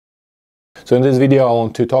So in this video I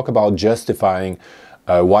want to talk about justifying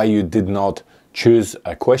why you did not choose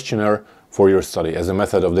a questionnaire for your study as a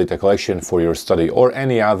method of data collection for your study, or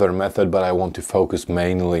any other method, but I want to focus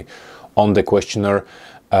mainly on the questionnaire.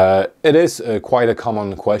 It is quite a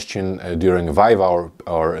common question during viva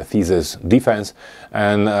or thesis defense,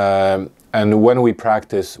 and when we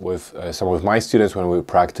practice with some of my students, when we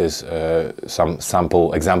practice some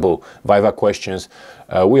sample example viva questions,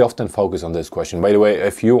 we often focus on this question. By the way,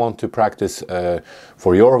 if you want to practice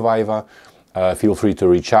for your viva, feel free to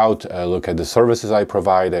reach out, look at the services I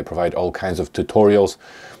provide. I provide all kinds of tutorials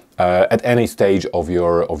at any stage of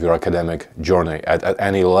your academic journey, at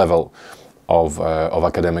any level of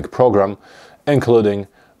academic program, including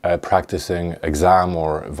practicing exam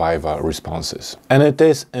or viva responses. And it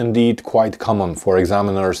is indeed quite common for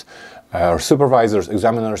examiners or supervisors,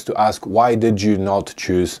 examiners, to ask, why did you not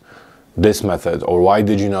choose this method, or why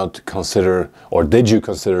did you not consider, or did you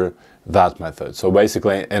consider that method? So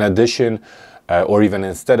basically, in addition, or even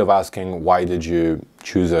instead of asking why did you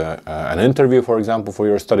choose an interview, for example, for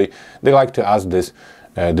your study, they like to ask this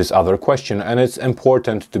other question. And it's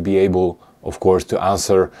important to be able, of course, to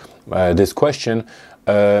answer this question,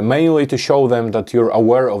 mainly to show them that you're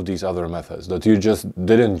aware of these other methods, that you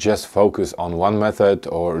didn't just focus on one method,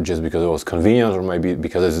 or just because it was convenient, or maybe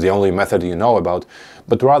because it's the only method you know about,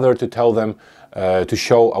 but rather to tell them, to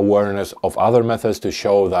show awareness of other methods, to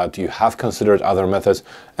show that you have considered other methods,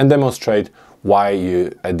 and demonstrate why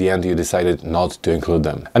at the end you decided not to include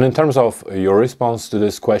them. And in terms of your response to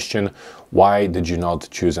this question, why did you not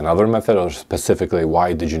choose another method, or specifically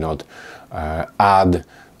why did you not add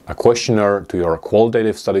a questionnaire to your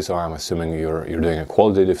qualitative study? So I'm assuming you're doing a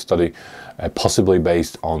qualitative study, possibly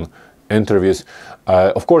based on interviews.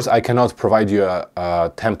 Of course, I cannot provide you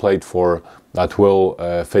a template that will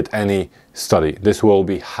fit any study. This will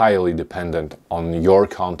be highly dependent on your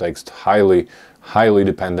context, highly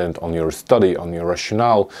dependent on your study, on your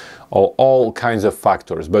rationale, all kinds of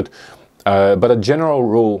factors. But a general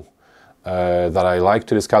rule that I like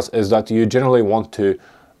to discuss is that you generally want to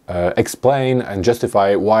explain and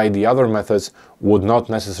justify why the other methods would not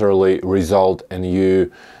necessarily result in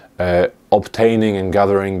you obtaining and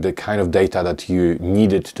gathering the kind of data that you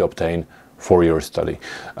needed to obtain for your study.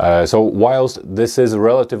 So whilst this is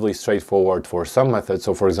relatively straightforward for some methods,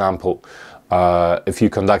 so for example, if you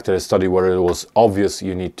conducted a study where it was obvious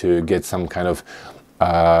you need to get some kind of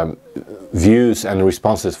views and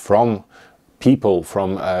responses from people,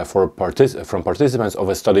 from participants of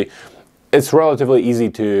a study, it's relatively easy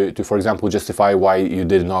to, for example, justify why you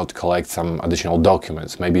did not collect some additional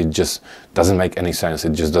documents. Maybe it just doesn't make any sense.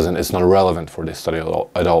 It just doesn't. It's not relevant for this study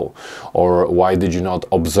at all. Or why did you not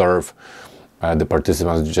observe the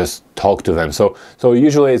participants, just talk to them? So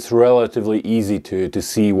usually it's relatively easy to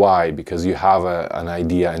see why, because you have an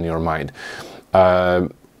idea in your mind.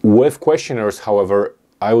 With questionnaires, however,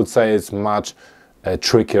 I would say it's much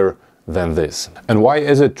trickier than this. And why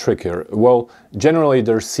is it trickier? Well, generally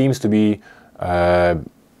there seems to be a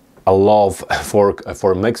love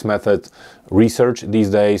for mixed method research these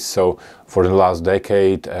days. So for the last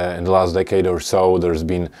decade, in the last decade or so, there's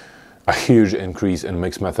been a huge increase in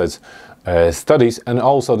mixed methods studies, and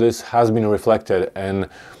also this has been reflected in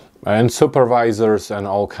supervisors and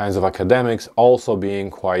all kinds of academics also being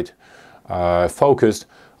quite focused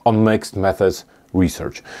on mixed methods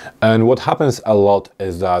research. And what happens a lot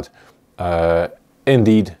is that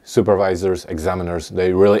indeed supervisors, examiners,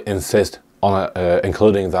 they really insist on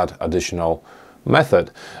including that additional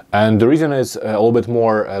method. And the reason is a little bit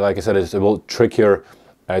more, like I said, it's a little trickier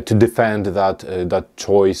to defend that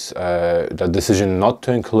choice, that decision not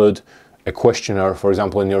to include a questionnaire, for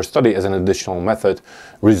example, in your study as an additional method,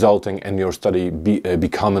 resulting in your study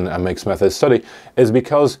becoming a mixed method study, is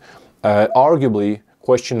because arguably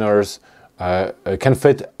questionnaires can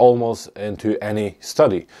fit almost into any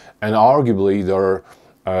study, and arguably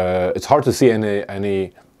it's hard to see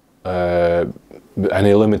any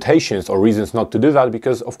limitations or reasons not to do that,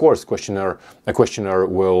 because of course the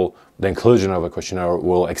inclusion of a questionnaire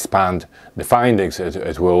will expand the findings,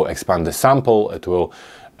 it will expand the sample, it will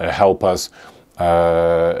help us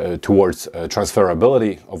towards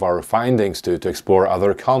transferability of our findings to explore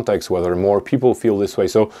other contexts, whether more people feel this way.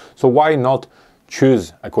 So why not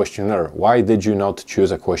choose a questionnaire? Why did you not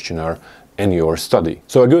choose a questionnaire in your study?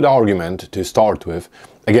 So a good argument to start with,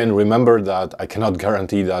 again, remember that I cannot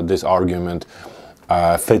guarantee that this argument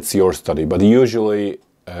fits your study, but usually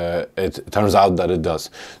it turns out that it does.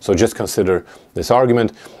 So just consider this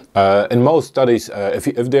argument. In most studies,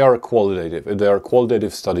 if they are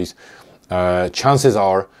qualitative studies, chances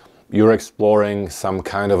are you're exploring some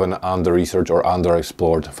kind of an under-researched or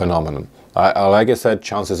underexplored phenomenon. Like I said,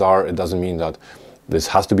 chances are it doesn't mean that this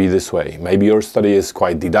has to be this way. Maybe your study is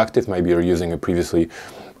quite deductive, maybe you're using a previously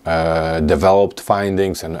developed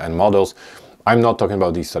findings and models. I'm not talking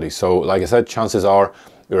about these studies. So like I said, chances are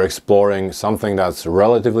you're exploring something that's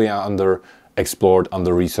relatively underexplored,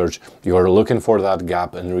 under-researched. You're looking for that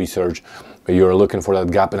gap in research. You're looking for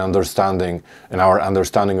that gap in understanding, in our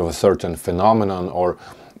understanding of a certain phenomenon or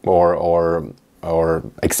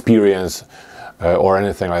experience or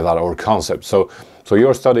anything like that, or concept. So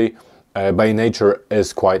your study by nature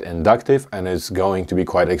is quite inductive and is going to be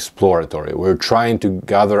quite exploratory. We're trying to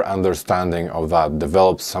gather understanding of that,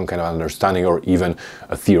 develop some kind of understanding or even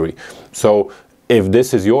a theory. So if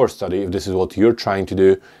this is your study, if this is what you're trying to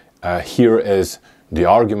do, here is the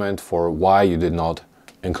argument for why you did not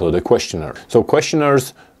include a questionnaire. So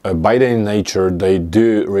questionnaires, by their nature, they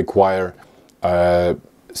do require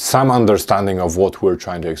some understanding of what we're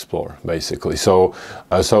trying to explore, basically. So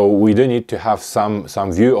we do need to have some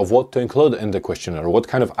view of what to include in the questionnaire, what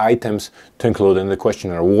kind of items to include in the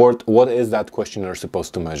questionnaire, what is that questionnaire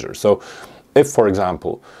supposed to measure. So if, for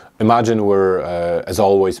example, imagine we're, as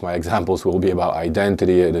always, my examples will be about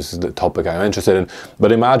identity. This is the topic I'm interested in.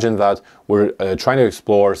 But imagine that we're trying to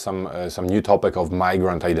explore some new topic of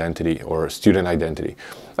migrant identity or student identity.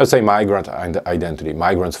 Let's say migrant identity,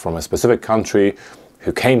 migrants from a specific country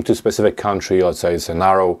who came to a specific country. Let's say it's a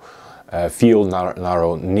narrow field,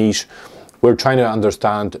 narrow niche. We're trying to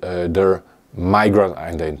understand their migrant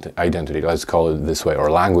identity, let's call it this way,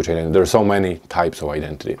 or language identity. There are so many types of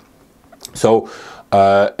identity. So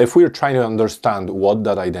if we're trying to understand what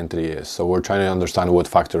that identity is, so we're trying to understand what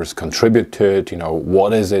factors contribute to it,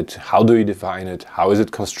 what is it, how do we define it, how is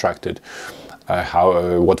it constructed,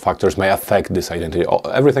 what factors may affect this identity,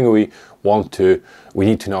 everything we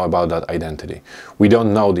need to know about that identity. We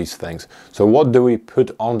don't know these things. So what do we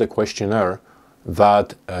put on the questionnaire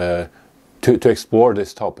that to explore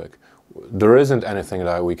this topic? There isn't anything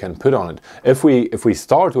that we can put on it. If we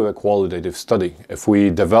start with a qualitative study, if we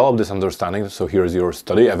develop this understanding, so here's your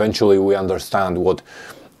study, eventually we understand what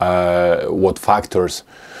factors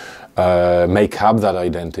make up that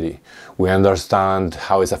identity. We understand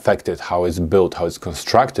how it's affected, how it's built, how it's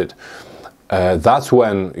constructed. That's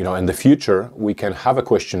when, in the future, we can have a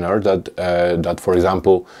questionnaire that, for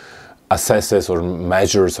example, assesses or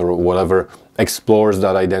measures or whatever, explores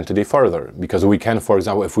that identity further. Because we can, for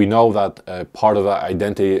example, if we know that part of that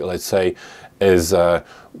identity, let's say, is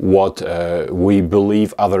what we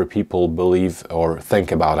believe other people believe or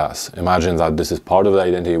think about us. Imagine that this is part of the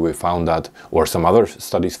identity. We found that, or some other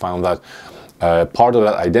studies found that part of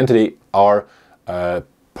that identity are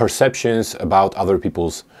perceptions about other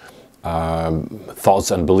people's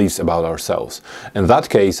thoughts and beliefs about ourselves. In that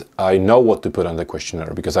case, I know what to put on the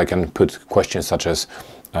questionnaire, because I can put questions such as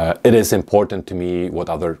it is important to me what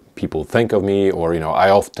other people think of me, or I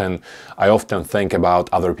often think about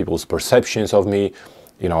other people's perceptions of me,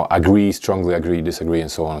 agree, strongly agree, disagree,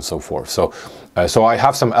 and so on and so forth. So I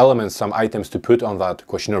have some elements, some items to put on that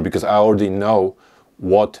questionnaire, because I already know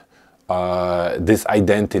what this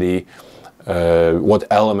identity, what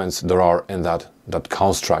elements there are in that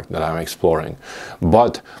construct that I'm exploring.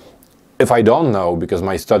 But if I don't know, because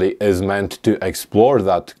my study is meant to explore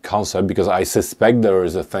that concept, because I suspect there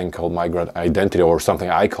is a thing called migrant identity, or something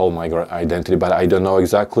I call migrant identity, but I don't know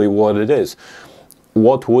exactly what it is,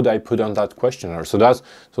 what would I put on that questionnaire? So that's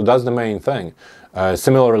the main thing.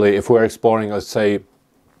 Similarly, if we're exploring, let's say,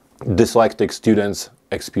 dyslexic students'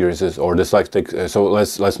 experiences, or dyslexic, so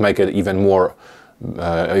let's make it even more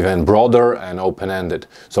even broader and open-ended.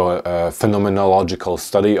 So a phenomenological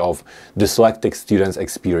study of dyslexic students'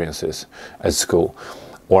 experiences at school,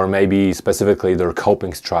 or maybe specifically their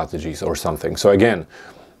coping strategies or something. So again,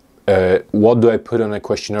 what do I put on a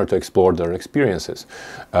questionnaire to explore their experiences?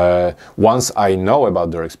 Once I know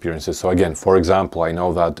about their experiences, so again, for example, I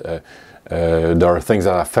know that there are things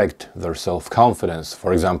that affect their self-confidence.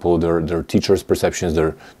 For example, their teachers' perceptions,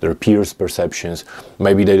 their peers' perceptions.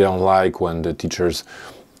 Maybe they don't like when the teachers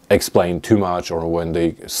explain too much, or when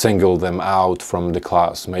they single them out from the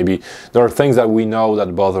class. Maybe there are things that we know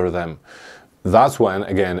that bother them. That's when,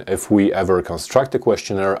 again, if we ever construct a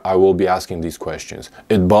questionnaire, I will be asking these questions.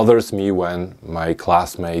 It bothers me when my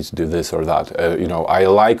classmates do this or that. I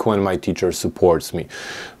like when my teacher supports me.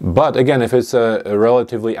 But again, if it's a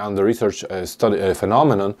relatively under-researched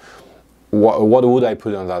phenomenon, what would I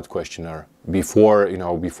put on that questionnaire before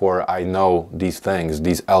I know these things,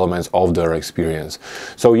 these elements of their experience?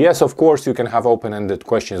 So yes, of course, you can have open-ended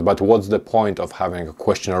questions, but what's the point of having a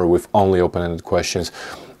questionnaire with only open-ended questions?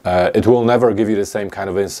 It will never give you the same kind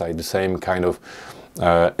of insight, the same kind of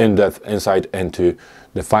in-depth insight into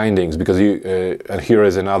the findings, because and here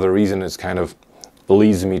is another reason. It's kind of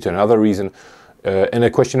leads me to another reason. In a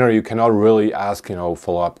questionnaire, you cannot really ask,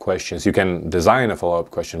 follow-up questions. You can design a follow-up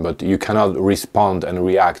question, but you cannot respond and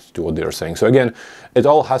react to what they're saying. So again, it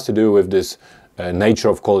all has to do with this nature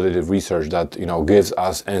of qualitative research that, gives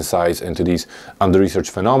us insights into these under-researched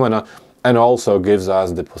phenomena, and also gives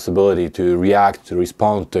us the possibility to react, to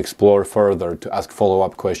respond, to explore further, to ask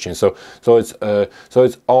follow-up questions. So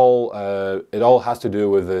it all has to do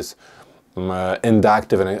with this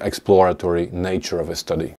inductive and exploratory nature of a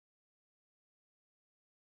study.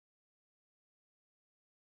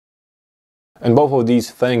 And both of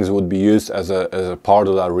these things would be used as a part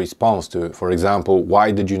of that response to, for example,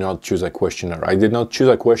 why did you not choose a questionnaire? I did not choose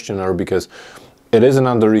a questionnaire because it is an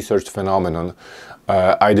under-researched phenomenon.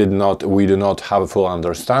 We do not have a full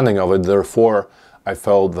understanding of it. Therefore, I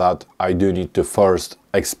felt that I do need to first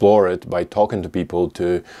explore it by talking to people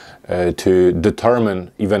to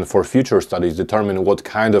determine, even for future studies, determine what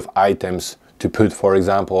kind of items to put, for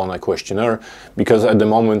example, on a questionnaire, because at the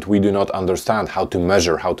moment we do not understand how to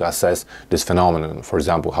measure, how to assess this phenomenon, for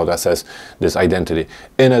example, how to assess this identity.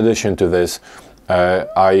 In addition to this,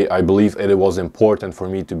 I believe it was important for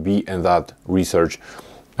me to be in that research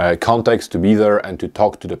context, to be there and to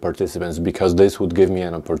talk to the participants, because this would give me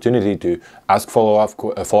an opportunity to ask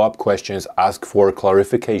follow-up questions, ask for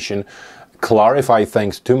clarification, clarify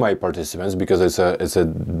things to my participants, because it's a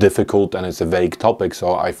difficult and it's a vague topic.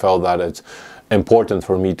 So I felt that it's important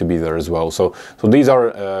for me to be there as well. So these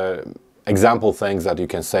are example things that you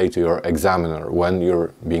can say to your examiner when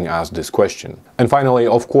you're being asked this question. And finally,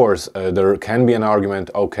 of course, there can be an argument.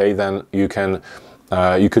 Okay, then you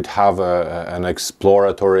could have an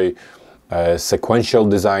exploratory sequential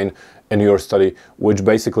design in your study, which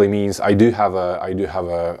basically means I do have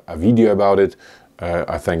a video about it.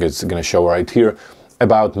 I think it's going to show right here,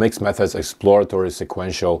 about mixed methods exploratory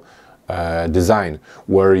sequential design,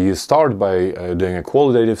 where you start by doing a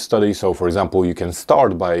qualitative study. So for example, you can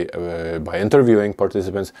start by interviewing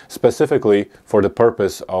participants specifically for the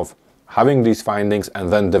purpose of having these findings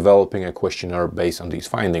and then developing a questionnaire based on these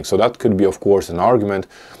findings. So that could be, of course, an argument.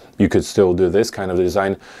 You could still do this kind of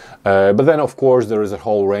design. But then, of course, there is a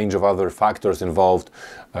whole range of other factors involved,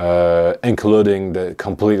 including the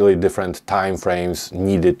completely different time frames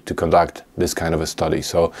needed to conduct this kind of a study.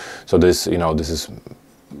 So this, this is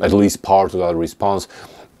at least part of that response.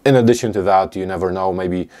 In addition to that, you never know,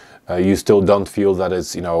 maybe you still don't feel that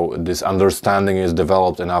it's, this understanding is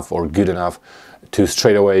developed enough or good enough to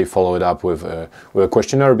straight away follow it up with a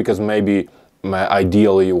questionnaire, because maybe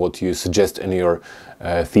ideally what you suggest in your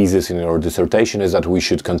thesis, in your dissertation, is that we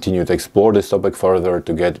should continue to explore this topic further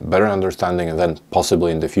to get better understanding, and then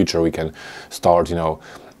possibly in the future we can start,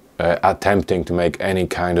 attempting to make any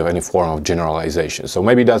form of generalization. So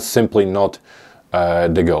maybe that's simply not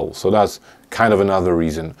the goal. So that's kind of another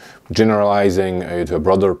reason. Generalizing to a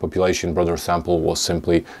broader population, broader sample was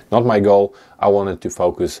simply not my goal. I wanted to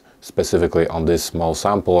focus specifically on this small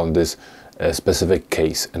sample, on this specific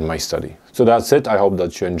case in my study. So that's it. I hope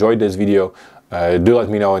that you enjoyed this video. Do let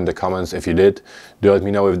me know in the comments if you did. Do let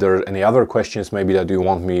me know if there are any other questions maybe that you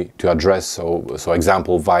want me to address. So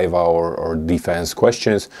example viva or defense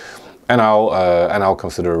questions, and I'll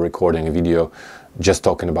consider recording a video just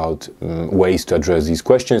talking about ways to address these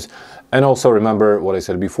questions. And also remember what I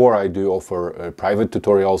said before, I do offer private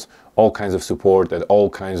tutorials, all kinds of support at all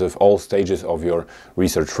stages of your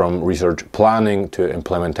research, from research planning to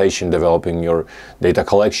implementation, developing your data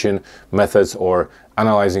collection methods, or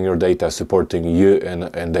analyzing your data, supporting you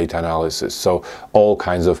in data analysis. So all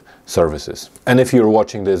kinds of services. And if you're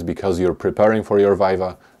watching this because you're preparing for your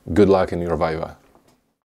viva, good luck in your viva.